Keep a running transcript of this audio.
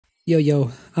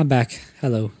Yo, I'm back.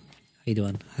 Hello. How you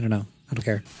doing? I don't know. I don't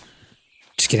care.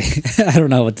 Just kidding. I don't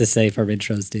know what to say for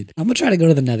intros, dude. I'm gonna try to go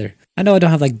to the Nether. I know I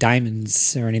don't have like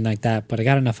diamonds or anything like that, but I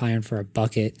got enough iron for a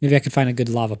bucket. Maybe I could find a good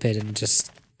lava pit and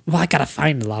just... Well, I gotta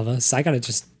find lava, so I gotta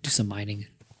just do some mining.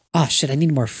 Oh shit, I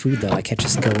need more food though. I can't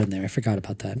just go in there. I forgot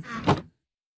about that.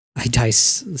 I die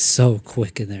so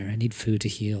quick in there. I need food to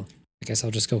heal. I guess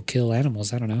I'll just go kill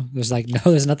animals. I don't know. There's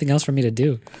nothing else for me to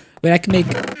do. Wait, I can make...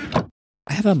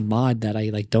 I have a mod that I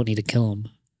like don't need to kill them.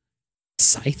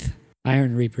 Scythe?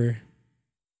 Iron Reaper.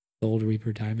 Gold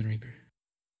Reaper, Diamond Reaper.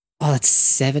 Oh, that's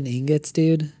 7 ingots,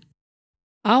 dude.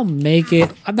 I'll make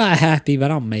it. I'm not happy, but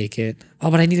I'll make it.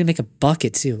 Oh, but I need to make a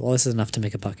bucket too. Well, this is enough to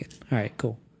make a bucket. Alright,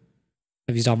 cool.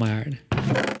 I've used all my iron.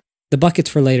 The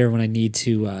bucket's for later when I need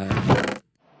to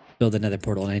build another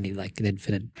portal and I need like an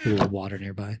infinite pool of water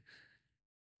nearby.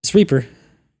 This Reaper,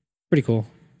 pretty cool.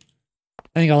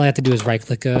 I think all I have to do is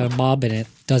right-click a mob and it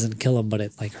doesn't kill them, but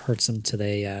it like hurts them to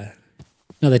they,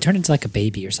 no, they turn into like a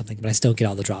baby or something, but I still get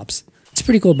all the drops. It's a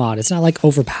pretty cool mod. It's not like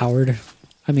overpowered.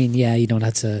 I mean, yeah, you don't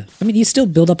have to, I mean, you still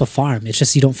build up a farm. It's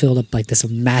just you don't build up like this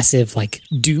massive like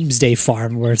doomsday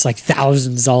farm where it's like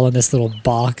thousands all in this little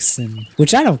box, and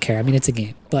which I don't care. I mean, it's a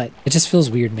game, but it just feels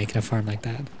weird making a farm like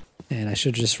that. And I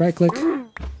should just right-click.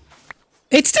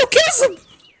 It still kills them!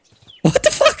 What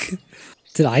the fuck?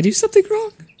 Did I do something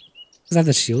wrong? Does I have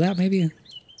the shield out, maybe?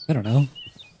 I don't know.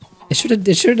 It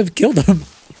shouldn't have killed him.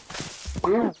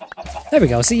 There we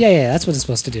go. See, yeah, that's what it's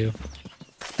supposed to do.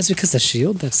 That's because the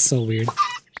shield? That's so weird.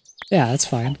 Yeah, that's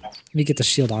fine. Let me get the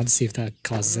shield on to see if that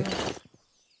causes it.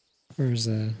 There's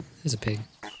a pig.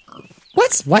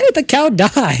 What? Why did the cow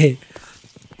die?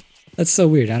 That's so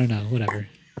weird. I don't know. Whatever.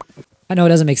 I know it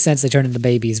doesn't make sense they turn into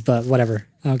babies, but whatever.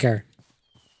 I don't care.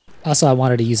 Also, I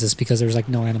wanted to use this because there's like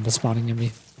no animal spawning near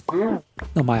me.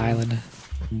 On my island.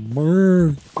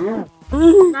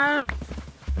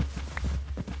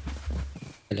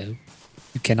 Hello.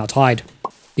 You cannot hide.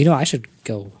 You know, I should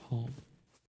go home.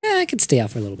 Yeah, I can stay out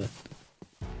for a little bit.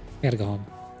 I gotta go home.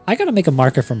 I gotta make a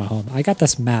marker for my home. I got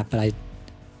this map, but I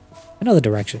know the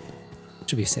direction.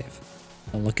 Should be safe.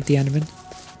 Don't look at the Enderman.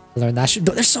 Learn that shit.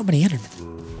 There's so many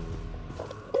Endermen.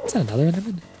 Is that another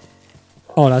Enderman?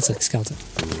 Oh, that's a skeleton.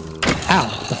 Ow,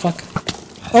 what the fuck?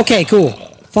 Okay, cool.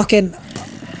 Fucking...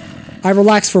 I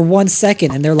relax for 1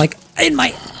 second and they're like, in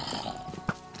my...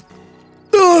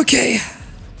 Okay.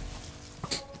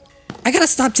 I gotta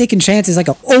stop taking chances. I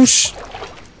go, oh sh...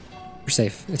 We're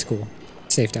safe. It's cool.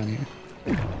 Safe down here.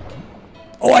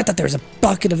 Oh, I thought there was a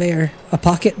bucket of air. A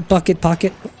pocket. We're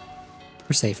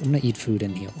safe. I'm gonna eat food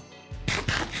and heal.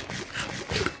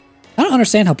 I don't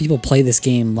understand how people play this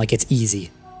game like it's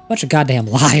easy. Bunch of goddamn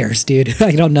liars, dude.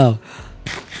 I don't know.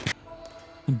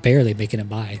 I'm barely making it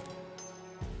by.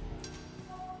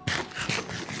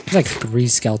 There's like 3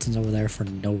 skeletons over there for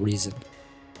no reason.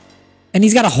 And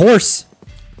he's got a horse!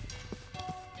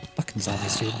 Fucking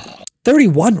zombies, dude.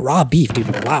 31 raw beef,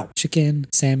 dude. Wow. Chicken,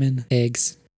 salmon,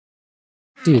 eggs.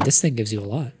 Dude, this thing gives you a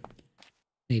lot.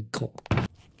 Need coal.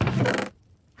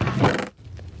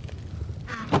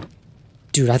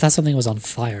 Dude, I thought something was on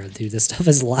fire, dude. This stuff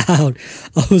is loud.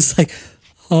 I was like,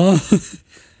 huh?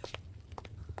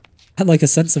 I had like a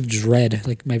sense of dread.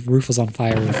 Like my roof was on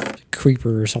fire with a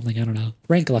creeper or something. I don't know.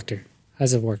 Rain collector. How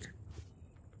does it work?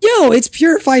 Yo, it's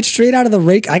purified straight out of the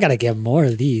rain. I gotta get more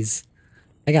of these.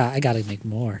 I gotta make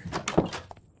more.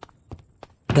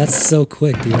 That's so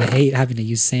quick, dude. I hate having to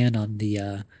use sand on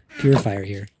the purifier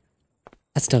here.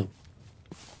 That's dope.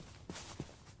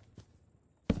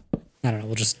 I don't know,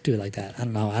 we'll just do it like that. I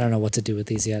don't know what to do with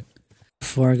these yet.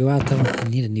 Before I go out though, I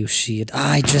need a new shield.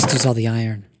 Ah, I just used all the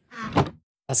iron.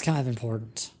 That's kind of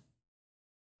important.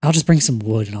 I'll just bring some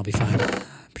wood and I'll be fine. I'm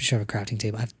pretty sure I have a crafting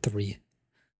table. I have 3.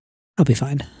 I'll be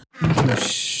fine. I'm making a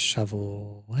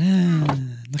shovel.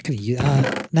 I'm not gonna use,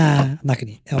 nah, I'm not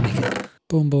gonna, I'll make it.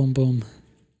 Boom, boom, boom.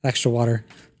 Extra water.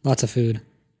 Lots of food.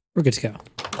 We're good to go.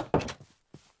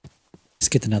 Let's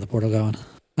get the nether portal going.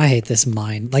 I hate this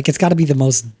mine. Like, it's gotta be the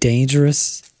most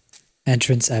dangerous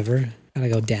entrance ever. Gotta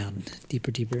go down.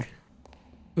 Deeper.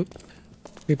 Oop.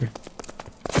 Creeper.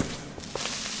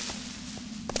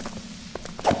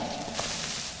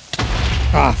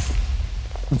 Ah!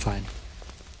 I'm fine.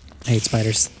 I hate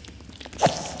spiders.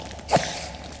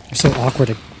 They're so awkward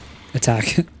to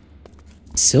attack.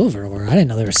 Silver ore? I didn't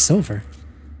know there was silver.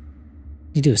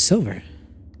 You do with silver?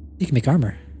 You can make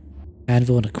armor.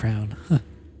 Anvil and a crown. Huh.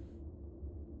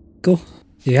 Cool.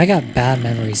 Dude, I got bad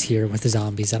memories here with the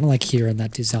zombies. I don't like hearing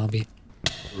that dude zombie.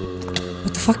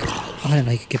 What the fuck? Oh, I didn't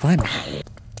know you could get by me.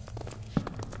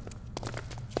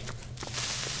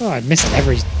 Oh, I missed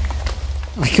every...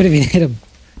 I couldn't even hit him.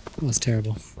 That was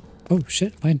terrible. Oh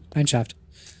shit, mine shaft.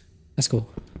 That's cool.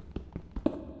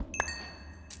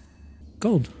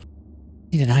 Gold.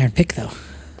 Need an iron pick though.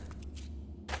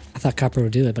 I thought copper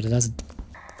would do it, but it doesn't.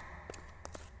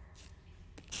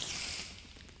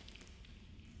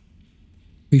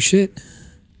 Oh shit.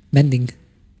 Mending.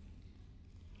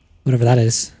 Whatever that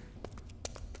is.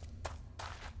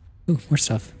 Ooh, more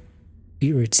stuff.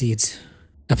 Beetroot seeds.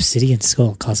 Obsidian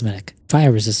skull cosmetic.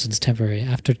 Fire resistance temporary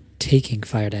after taking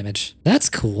fire damage. That's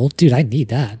cool. Dude, I need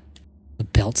that. A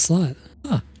belt slot.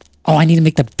 Huh. Oh, I need to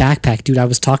make the backpack. Dude, I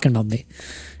was talking about me.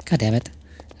 God damn it.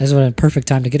 This is a perfect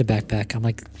time to get a backpack. I'm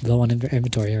like low on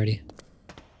inventory already.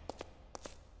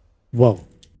 Whoa.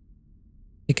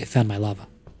 I think I found my lava.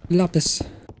 Lapis.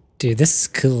 Dude, this is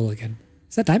cool looking.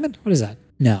 Is that diamond? What is that?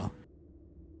 No.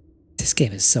 This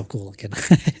game is so cool looking.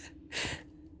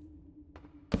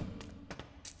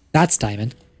 That's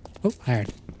diamond. Oh, iron.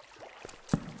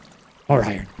 More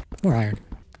iron. More iron.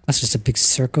 That's just a big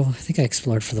circle. I think I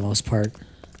explored for the most part.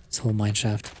 This whole mine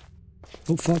shaft.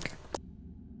 Oh, fuck.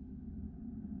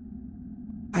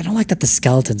 I don't like that the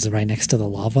skeleton's right next to the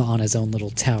lava on his own little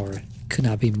tower. Could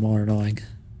not be more annoying.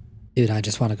 Dude, I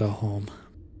just want to go home.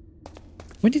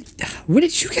 When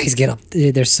did you guys get up?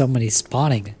 There's so many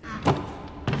spawning. I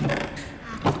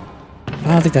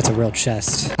don't think that's a real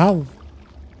chest. How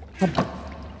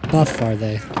buff are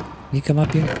they? Can you come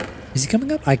up here? Is he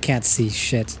coming up? I can't see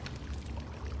shit.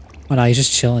 Oh no, he's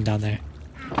just chilling down there.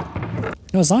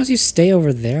 No, as long as you stay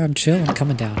over there, I'm chill. I'm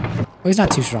coming down. Oh, he's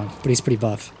not too strong, but he's pretty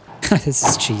buff. This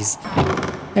is cheese.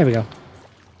 There we go.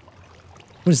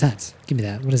 What is that? Give me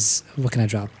that. What can I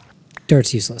drop?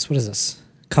 Dirt's useless. What is this?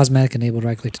 Cosmetic enabled,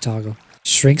 right click to toggle.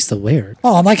 Shrinks the wearer.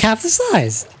 Oh, I'm like half the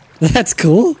size. That's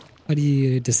cool. How do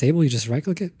you disable? You just right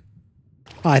click it?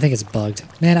 Oh, I think it's bugged.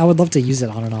 Man, I would love to use it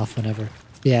on and off whenever.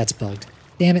 Yeah, it's bugged.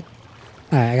 Damn it.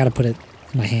 Alright, I gotta put it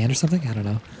in my hand or something? I don't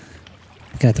know.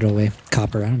 I'm gonna throw away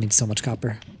copper. I don't need so much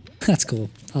copper. That's cool.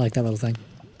 I like that little thing.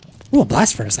 Ooh, a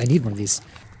blast furnace. I need one of these.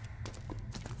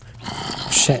 Oh,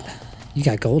 shit. You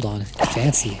got gold on.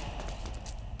 Fancy.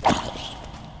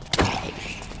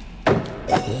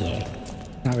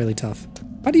 Not really tough.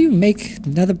 How do you make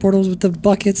nether portals with the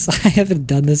buckets? I haven't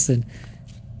done this in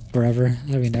forever.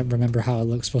 I don't even remember how it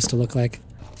looks supposed to look like.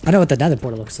 I know what the nether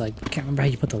portal looks like. I can't remember how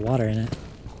you put the water in it.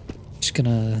 Just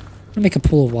gonna make a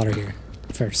pool of water here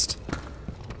first.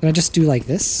 Can I just do like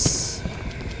this?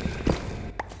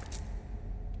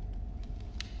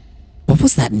 What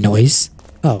was that noise?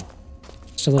 Oh,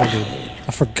 just a little dude.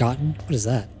 A forgotten? What is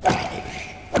that?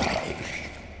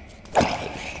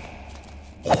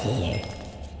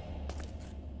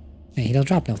 Hey, he don't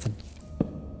drop nothing.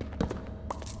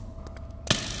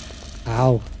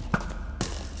 Ow.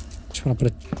 Just want to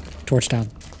put a torch down.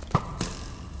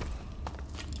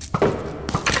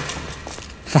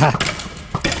 Haha.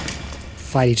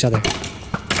 Fight each other.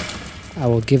 I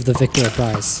will give the victor a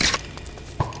prize.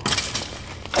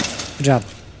 Good job.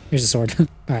 Here's a sword.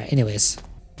 Alright, anyways.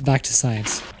 Back to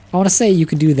science. I want to say you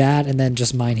could do that and then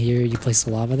just mine here. You place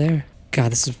the lava there.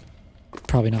 God, this is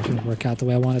probably not going to work out the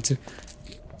way I want it to.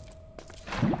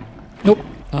 Nope.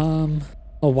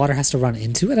 Oh, water has to run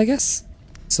into it, I guess?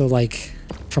 So, like,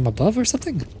 from above or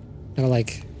something? Gotta,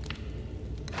 like,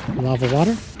 lava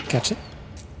water? Gotcha.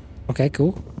 Okay,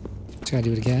 cool. Just gotta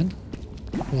do it again.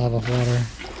 Lava water.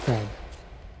 Grab.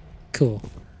 Cool.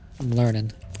 I'm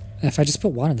learning. If I just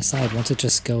put one on the side, won't it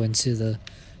just go into the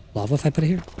lava if I put it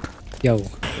here? Yo,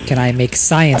 can I make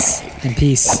science and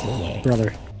peace,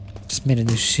 brother? Just made a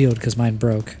new shield because mine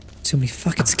broke. Too many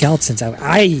fucking skeletons out.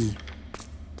 Aye!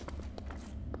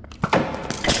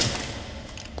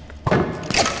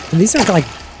 And these are like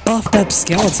buffed up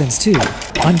skeletons too.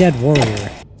 Undead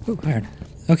warrior. Ooh, iron.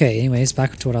 Okay, anyways,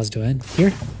 back to what I was doing.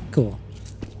 Here? Cool.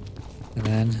 And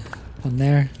then one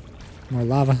there. More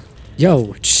lava.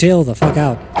 Yo, chill the fuck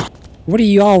out. What are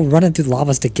you all running through the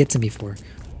lavas to get to me for?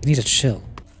 I need to chill.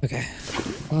 Okay.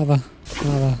 Lava.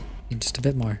 Lava. Need just a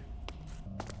bit more.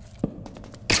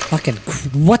 Fucking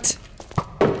what?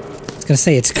 I was gonna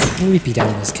say it's creepy down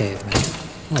in this cave, man.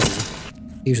 Oh.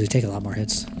 Usually take a lot more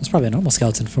hits. It's probably a normal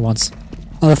skeleton for once.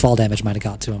 Oh, the fall damage might have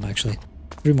got to him, actually.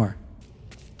 3 more.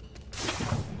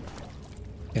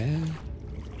 Okay.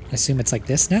 I assume it's like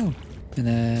this now. And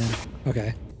then...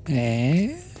 Okay.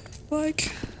 And...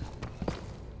 like...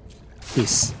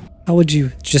 Peace. How would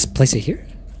you just place it here?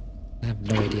 I have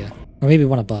no idea. Or maybe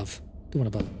one above. Do one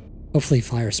above. Hopefully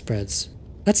fire spreads.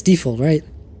 That's default, right?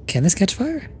 Can this catch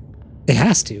fire? It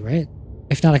has to, right?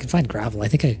 If not, I can find gravel. I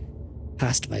think I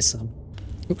passed by some.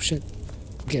 Oh shit.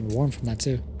 I'm getting warm from that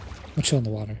too. I'm chilling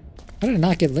in the water. How did it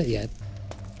not get lit yet?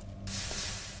 Do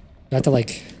I have to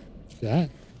like do that?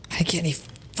 I can't get any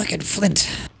fucking flint.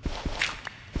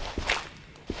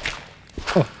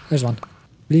 Oh, there's one.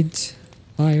 Flint,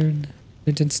 iron,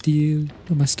 flint and steel.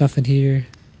 Put my stuff in here.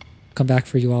 Come back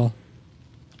for you all.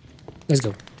 Let's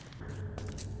go.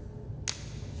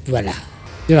 Voila.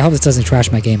 Dude, I hope this doesn't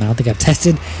trash my game. I don't think I've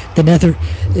tested the Nether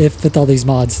with all these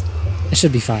mods. It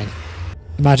should be fine.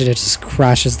 Imagine it just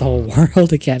crashes the whole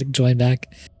world. I can't join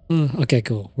back. Okay,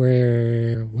 cool.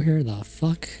 Where the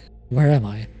fuck? Where am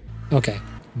I? Okay.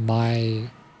 My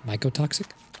mycotoxic?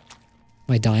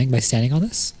 Am I dying by standing on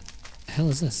this? The hell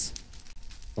is this?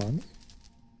 Farm?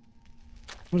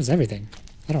 What is everything?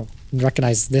 I don't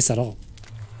recognize this at all.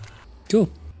 Cool.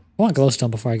 I want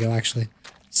glowstone before I go, actually.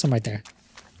 Some right there.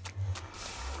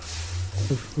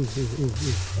 Ooh.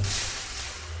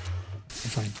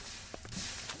 I'm fine.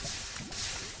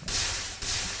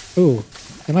 Ooh.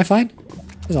 Am I fine?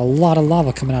 There's a lot of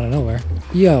lava coming out of nowhere.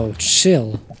 Yo,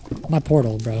 chill. My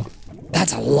portal, bro.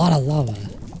 That's a lot of lava.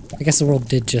 I guess the world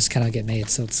did just kind of get made,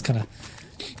 so it's kind of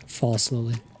fall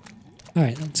slowly.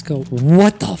 Alright, let's go.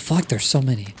 What the fuck? There's so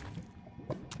many.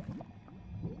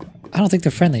 I don't think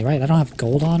they're friendly, right? I don't have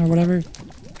gold on or whatever.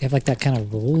 They have like that kind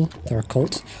of rule. They're a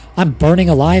cult. I'm burning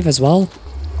alive as well.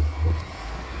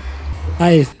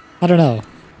 I don't know.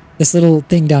 This little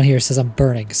thing down here says I'm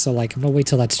burning, so like I'm gonna wait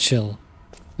till that's chill.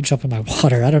 I'm jump in my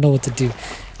water. I don't know what to do.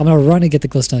 I'm gonna run and get the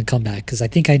glowstone and come back because I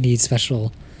think I need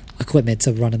special equipment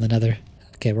to run in the Nether.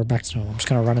 Okay, we're back to normal. I'm just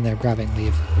gonna run in there, grab it, and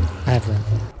leave. I have room.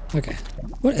 Okay.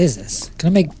 What is this? Can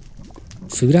I make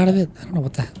food out of it? I don't know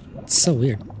what the. It's so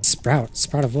weird. Sprout.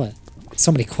 Sprout of what?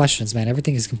 So many questions, man.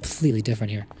 Everything is completely different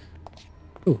here.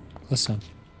 Ooh, glowstone.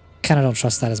 Kinda don't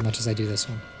trust that as much as I do this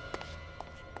one.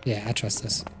 Yeah, I trust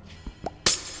this.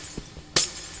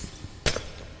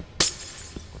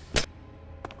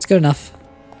 It's good enough.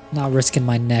 Not risking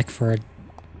my neck for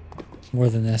more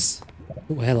than this.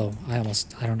 Oh, hello. I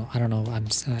don't know. I'm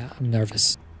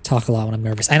nervous. Talk a lot when I'm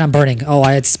nervous. And I'm burning. Oh,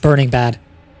 it's burning bad.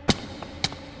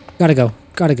 Gotta go.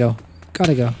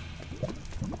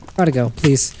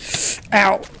 Please.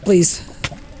 Ow. Please.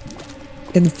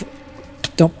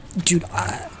 Don't. Dude.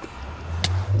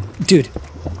 Dude.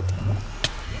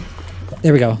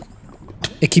 There we go.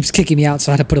 It keeps kicking me out,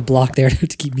 so I had to put a block there to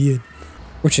keep me in.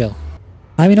 We're chill.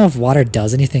 I don't even know if water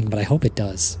does anything, but I hope it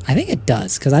does. I think it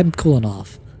does, because I'm cooling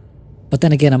off. But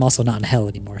then again, I'm also not in hell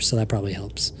anymore, so that probably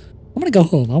helps. I'm gonna go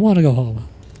home. I want to go home.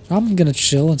 I'm gonna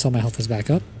chill until my health is back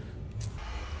up.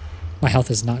 My health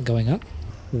is not going up.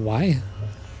 Why?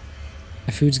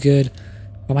 My food's good.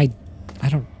 I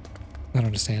don't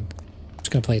understand. I'm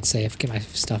just gonna play it safe, get my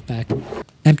stuff back.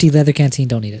 Empty leather canteen,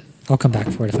 don't need it. I'll come back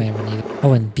for it if I ever need it.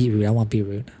 Oh, and beetroot. I want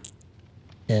beetroot.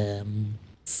 If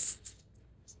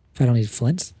I don't need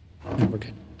flint, no, we're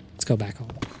good. Let's go back home.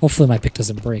 Hopefully my pick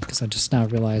doesn't break, because I just now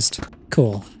realized.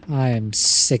 Cool. I am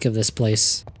sick of this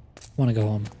place. I want to go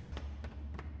home.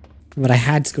 But I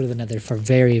had to go to the Nether for a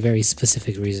very, very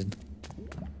specific reason.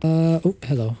 Oh,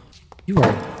 hello. You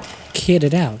are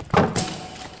kitted out.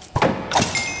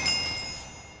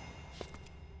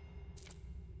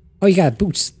 Oh, you got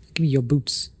boots. Give me your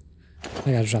boots.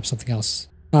 I gotta drop something else.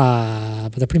 But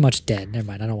they're pretty much dead. Never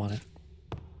mind, I don't want it.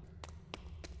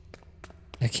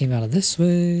 I came out of this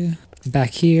way.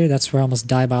 Back here, that's where I almost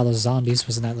died by all those zombies,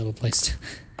 was in that little place.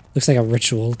 Looks like a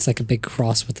ritual. It's like a big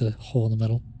cross with a hole in the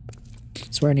middle.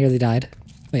 It's where I nearly died.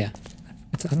 Oh yeah.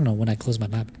 I don't know when I close my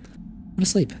map. I'm gonna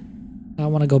sleep. I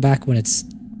want to go back when it's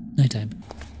nighttime.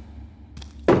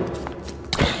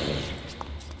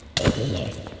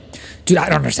 Dude, I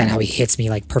don't understand how he hits me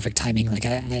like perfect timing. Like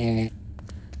I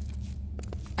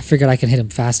figured I could hit him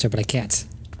faster, but I can't.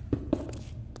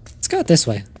 Let's go out this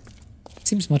way.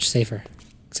 Seems much safer.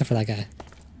 Except for that guy.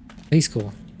 But he's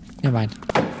cool. Never mind.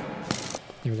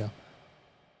 Here we go.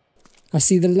 I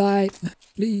see the light.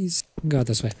 Please. Go out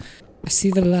this way. I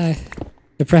see the light.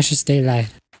 The precious daylight.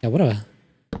 Yeah, what a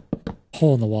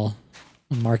hole in the wall.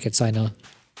 I'll mark it so I know.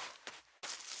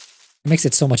 It makes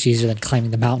it so much easier than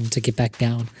climbing the mountain to get back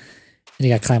down. And you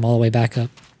gotta climb all the way back up.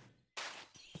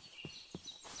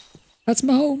 That's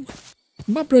my home.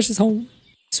 My precious home.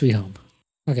 Sweet home.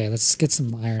 Okay, let's get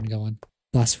some iron going.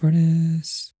 Blast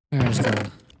furnace. Iron's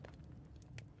going.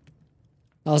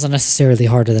 That was unnecessarily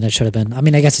harder than it should have been. I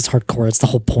mean, I guess it's hardcore. It's the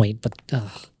whole point, but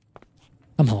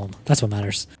I'm home. That's what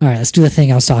matters. Alright, let's do the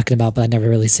thing I was talking about, but I never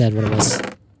really said what it was.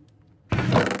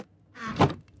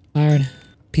 Iron.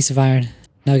 Piece of iron.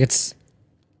 Nuggets.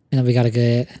 And then we gotta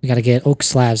get oak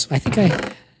slabs.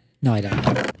 No, I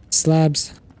don't.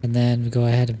 Slabs. And then we go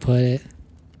ahead and put it.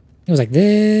 It was like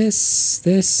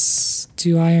this,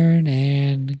 2 iron,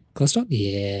 and glowstone?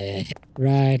 Yeah,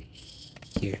 right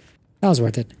here. That was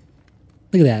worth it.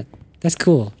 Look at that. That's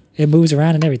cool. It moves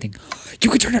around and everything.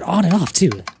 You can turn it on and off, too.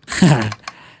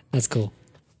 That's cool.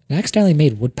 I accidentally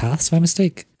made wood paths by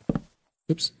mistake.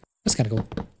 Oops. That's kind of cool.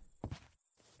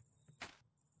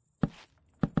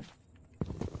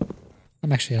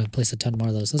 I'm actually going to place a ton more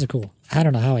of those. Those are cool. I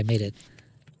don't know how I made it.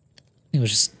 It was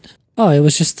just... Oh, it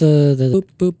was just the boop,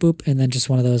 boop, boop, and then just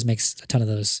one of those makes a ton of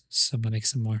those. So I'm going to make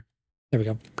some more. There we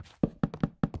go.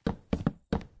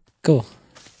 Cool.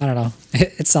 I don't know.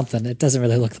 It's something. It doesn't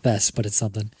really look the best, but it's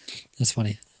something. That's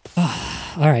funny.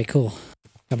 Oh, alright, cool.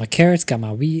 Got my carrots, got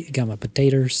my wheat, got my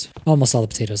potatoes. Almost all the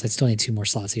potatoes. I still need 2 more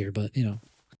slots here, but, you know.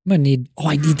 I'm gonna need... Oh,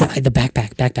 I need the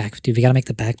backpack. Backpack. Dude, we gotta make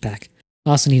the backpack.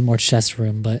 I also need more chest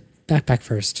room, but backpack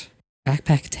first.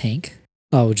 Backpack tank?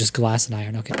 Oh, just glass and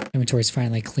iron. Okay. Inventory's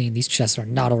finally clean. These chests are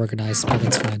not organized, but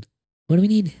that's fine. What do we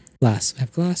need? Glass. I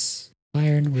have glass,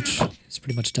 iron, which is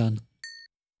pretty much done.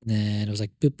 And then it was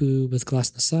like boop boop with glass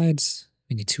on the sides.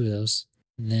 We need 2 of those.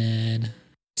 And then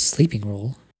sleeping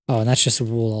roll. Oh, and that's just a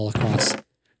wool all across.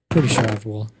 Pretty sure I have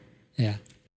wool. Yeah.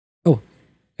 Oh,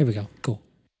 there we go. Cool.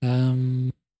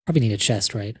 Probably need a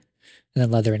chest, right? And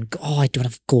then leather and... Oh, I don't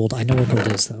have gold. I know where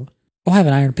gold is, though. Oh, I have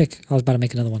an iron pick. I was about to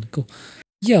make another one. Cool.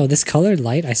 Yo, this colored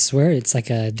light, I swear it's like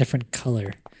a different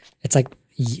color. It's like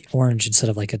orange instead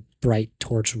of like a bright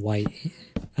torch white.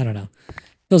 I don't know.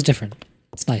 Feels different.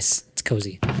 It's nice. It's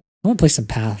cozy. I want to place some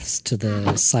paths to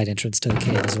the side entrance to the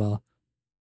cave as well.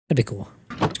 That'd be cool.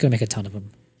 Just gonna make a ton of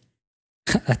them.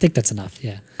 I think that's enough,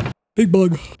 yeah. Big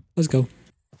bug. Let's go.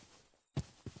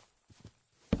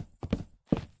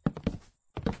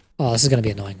 Oh, this is gonna be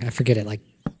annoying. I forget it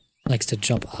likes to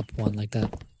jump up one like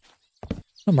that.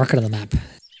 I'll mark it on the map.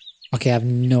 Okay, I have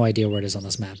no idea where it is on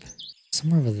this map.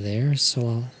 Somewhere over there,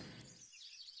 so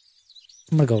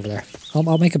I'm gonna go over there.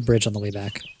 I'll make a bridge on the way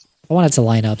back. I want it to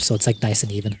line up so it's like nice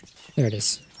and even. There it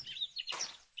is.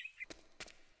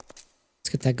 Let's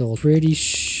get that gold. Pretty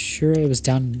sure it was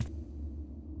down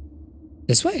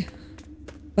this way?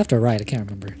 Left or right? I can't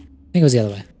remember. I think it was the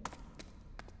other way.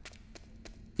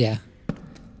 Yeah.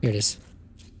 Here it is.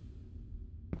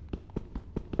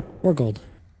 4 gold.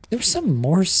 There was some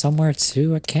more somewhere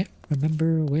too. I can't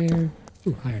remember where.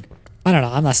 Ooh, iron. I don't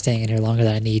know. I'm not staying in here longer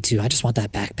than I need to. I just want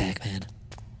that backpack, man.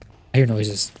 I hear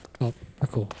noises. Oh, we're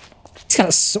cool. He's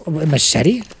got a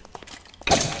machete?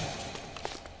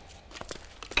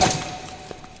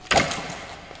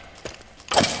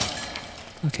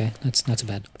 Okay, that's not too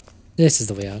bad. This is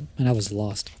the way out, and I was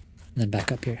lost. And then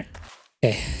back up here.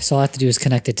 Okay, so all I have to do is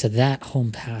connect it to that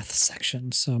home path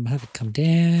section. So I'm gonna have it come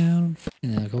down,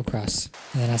 and then I'll go across.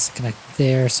 And then it has to connect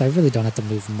there, so I really don't have to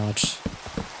move much.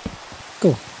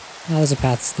 Cool. Now there's a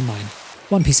path to the mine.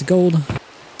 1 piece of gold,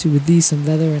 2 of these, some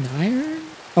leather and iron.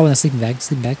 Oh, and a sleeping bag.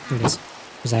 Sleeping bag. There it is. It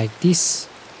was like these,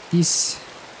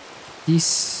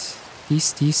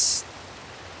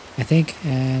 I think,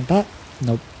 and but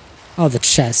nope. Oh, the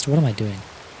chest. What am I doing?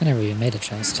 I never even made a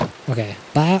chest. Okay.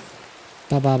 Ba,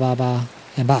 and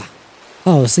ba.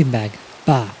 Oh, a sleeping bag.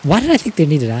 Ba. Why did I think they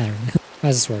needed iron? How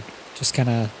does this work? Just kind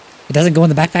of... It doesn't go in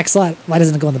the backpack slot? Why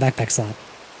doesn't it go in the backpack slot?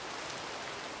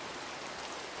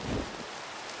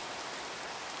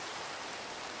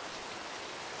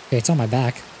 Okay, it's on my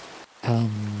back. How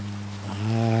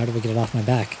do we get it off my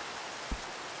back?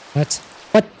 What?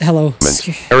 What? Hello?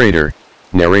 Narrator.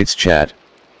 Narrates chat.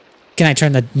 Can I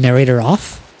turn the narrator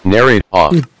off? Narrate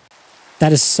off. Dude,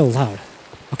 that is so loud.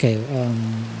 Okay,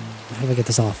 how do I get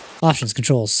this off? Options,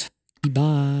 controls.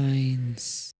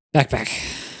 Binds. Backpack.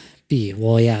 B.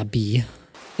 Well, yeah, B.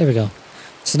 There we go.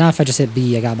 So now if I just hit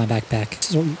B, I got my backpack.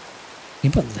 So, you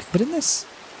can put liquid in this?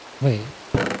 Wait,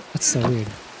 that's so weird.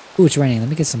 Ooh, it's raining. Let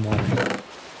me get some water.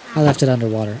 I left it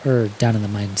underwater, or down in the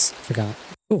mines. I forgot.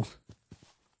 Cool.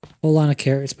 Whole line of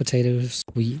carrots, potatoes,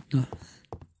 wheat.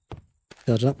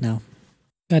 Filled it up now.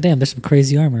 God damn, there's some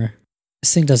crazy armor.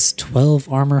 This thing does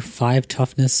 12 armor, 5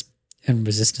 toughness, and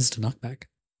resistance to knockback.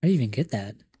 How do you even get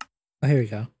that? Oh, here we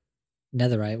go.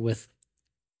 Netherite with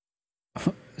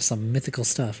some mythical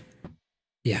stuff.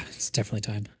 Yeah, it's definitely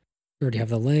time. We already have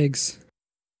the legs,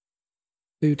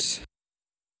 boots,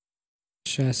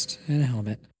 chest, and a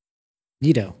helmet.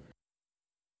 Neato.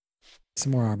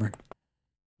 Some more armor.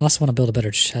 I also want to build a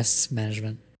better chest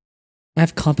management. I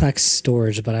have compact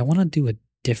storage, but I want to do a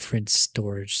different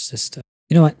storage system.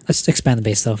 You know what? Let's expand the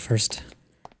base though first.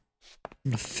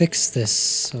 I'm gonna fix this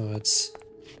so it's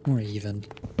more even.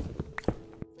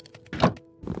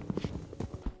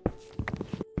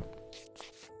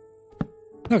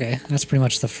 Okay, that's pretty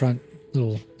much the front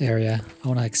little area. I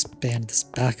want to expand this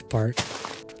back part.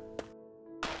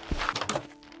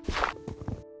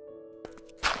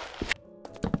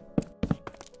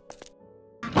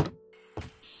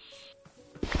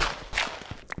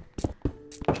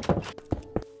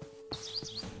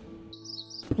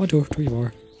 One, two, three,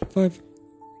 four, 5.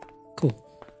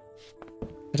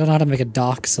 I don't know how to make a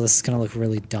dock, so this is gonna look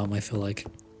really dumb, I feel like.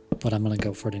 But I'm gonna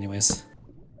go for it anyways.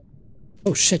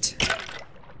 Oh shit.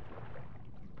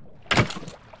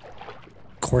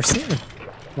 Corsair?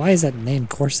 Why is that name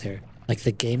Corsair? Like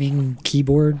the gaming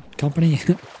keyboard company?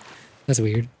 That's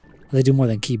weird. They do more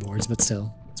than keyboards, but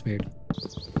still, it's weird.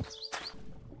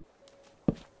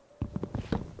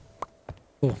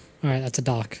 Cool. Alright, that's a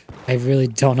dock. I really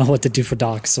don't know what to do for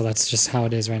docks, so that's just how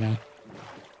it is right now.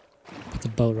 Put the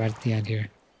boat right at the end here.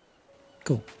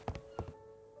 Cool.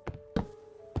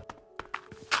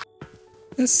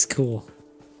 This is cool.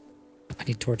 I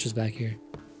need torches back here.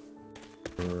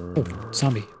 Oh,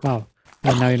 zombie. Wow. I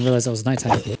didn't even realize that was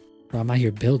nighttime. Bro, I'm out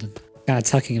here building. Kind of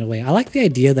tucking it away. I like the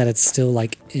idea that it's still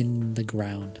like in the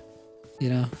ground. You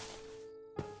know?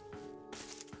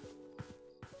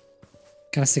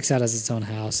 Kind of sticks out as its own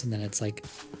house, and then it's like,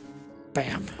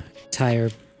 bam, entire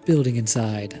building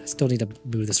inside. I still need to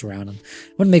move this around. And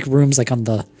I want to make rooms like on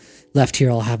the left here.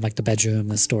 I'll have like the bedroom,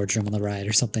 the storage room on the right,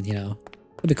 or something. You know,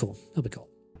 that'd be cool. That'd be cool.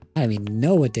 I don't even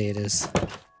know what day it is.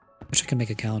 Wish I could make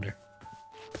a calendar.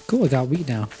 Cool, I got wheat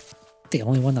now. The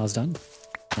only one that was done.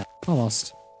 Yeah,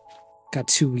 almost. Got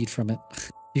 2 wheat from it.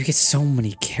 You get so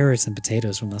many carrots and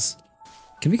potatoes from this.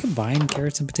 Can we combine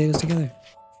carrots and potatoes together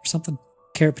or something?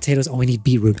 Carrot, potatoes. Oh, we need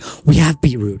beetroot. We have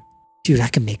beetroot. Dude, I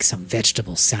can make some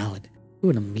vegetable salad. Ooh,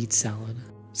 and a meat salad.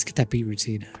 Let's get that beetroot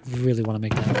seed. I really want to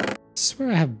make that. I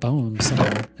swear I have bones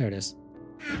somewhere. There it is.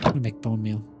 I'm gonna make bone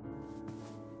meal.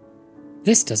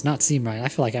 This does not seem right. I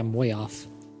feel like I'm way off.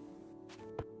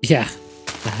 Yeah.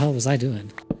 What the hell was I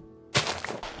doing?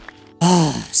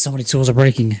 Ah, so many tools are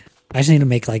breaking. I just need to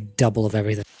make like double of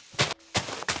everything.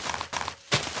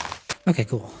 Okay,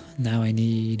 cool. Now I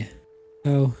need...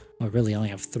 Oh, I really only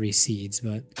have 3 seeds,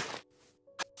 but...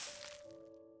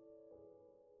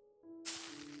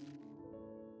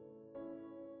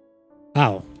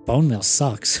 Wow, bone meal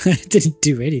sucks. It didn't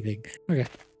do anything. Okay,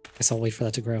 guess I'll wait for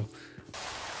that to grow.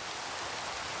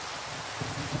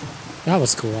 That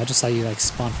was cool. I just saw you like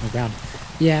spawn from the ground.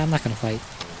 Yeah, I'm not gonna fight.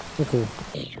 We're cool.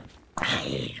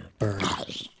 Burn.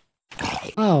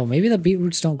 Oh, maybe the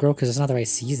beetroots don't grow because it's not the right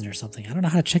season or something. I don't know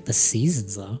how to check the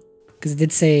seasons though. Because it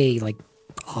did say like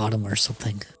autumn or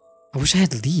something. I wish I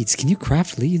had leads. Can you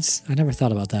craft leads? I never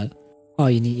thought about that. Oh,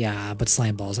 you need, yeah, but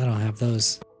slime balls. I don't have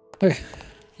those. Okay,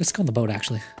 let's go on the boat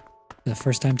actually. The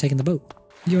first time taking the boat.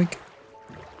 Yoink.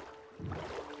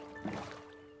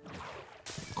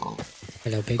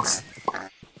 Hello, pigs.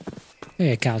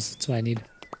 Hey, cows. That's what I need.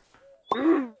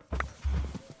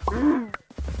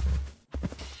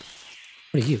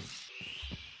 What are you?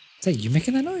 Is that you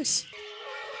making that noise?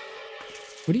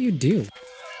 What do you do?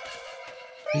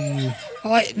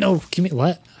 Oh, no, give me,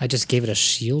 what? I just gave it a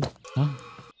shield? Huh?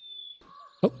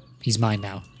 Oh, he's mine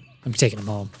now. I'm taking him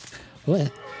home.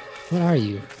 What are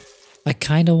you? I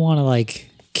kind of want to, like,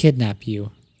 kidnap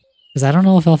you. Because I don't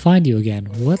know if I'll find you again.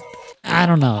 What? I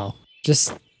don't know.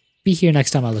 Just be here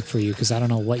next time I look for you, because I don't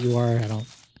know what you are. I don't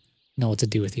know what to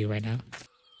do with you right now.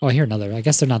 Oh, I hear another. I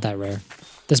guess they're not that rare.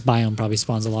 This biome probably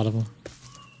spawns a lot of them.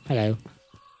 Hello.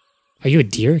 Are you a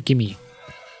deer? Gimme.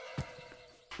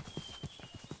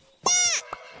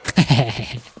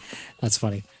 That's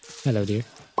funny. Hello, dear.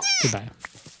 Goodbye.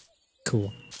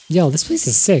 Cool. Yo, this place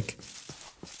is sick.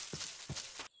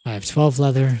 I have 12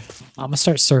 leather. I'm gonna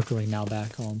start circling now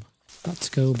back home. Let's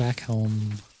go back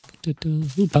home.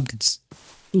 Ooh, pumpkins.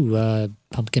 Ooh,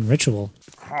 pumpkin ritual.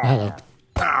 Oh, hello.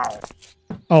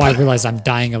 Oh, I realized I'm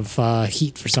dying of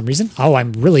heat for some reason. Oh,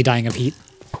 I'm really dying of heat.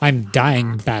 I'm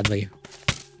dying badly.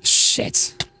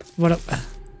 Shit. What a...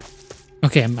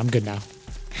 Okay, I'm good now.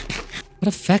 What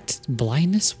effect?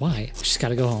 Blindness? Why? Just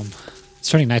gotta go home. It's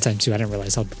turning nighttime too. I didn't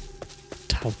realize how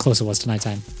close it was to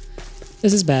nighttime.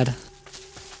 This is bad.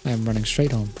 I am running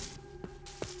straight home.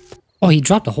 Oh, he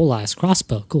dropped a whole ass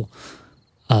crossbow. Cool.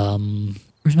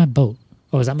 Where's my boat?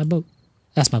 Oh, is that my boat?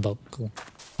 That's my boat. Cool.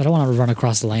 I don't want to run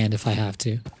across the land if I have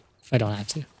to. If I don't have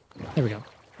to. There we go.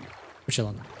 We're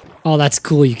chilling. Oh, that's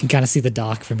cool. You can kind of see the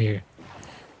dock from here.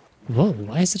 Whoa,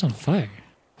 why is it on fire?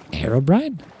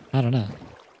 Herobrine? I don't know.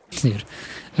 Dude,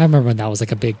 I remember when that was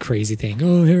like a big crazy thing.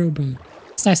 Oh, Herobrine.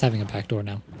 It's nice having a back door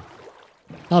now.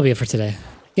 That'll be it for today.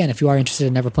 Again, if you are interested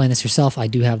in never playing this yourself, I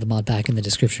do have the mod pack in the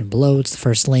description below. It's the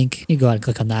first link. You go ahead and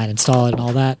click on that, install it and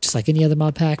all that, just like any other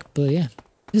mod pack. But yeah,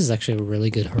 this is actually a really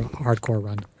good hardcore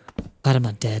run. Glad I'm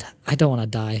not dead. I don't want to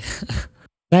die.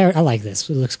 I like this.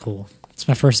 It looks cool. It's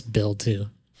my first build too.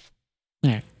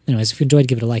 Alright. Anyways, if you enjoyed,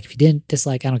 give it a like. If you didn't,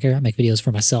 dislike. I don't care. I make videos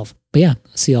for myself. But yeah,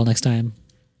 see you all next time.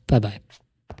 Bye-bye.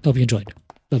 Hope you enjoyed.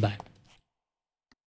 Bye-bye.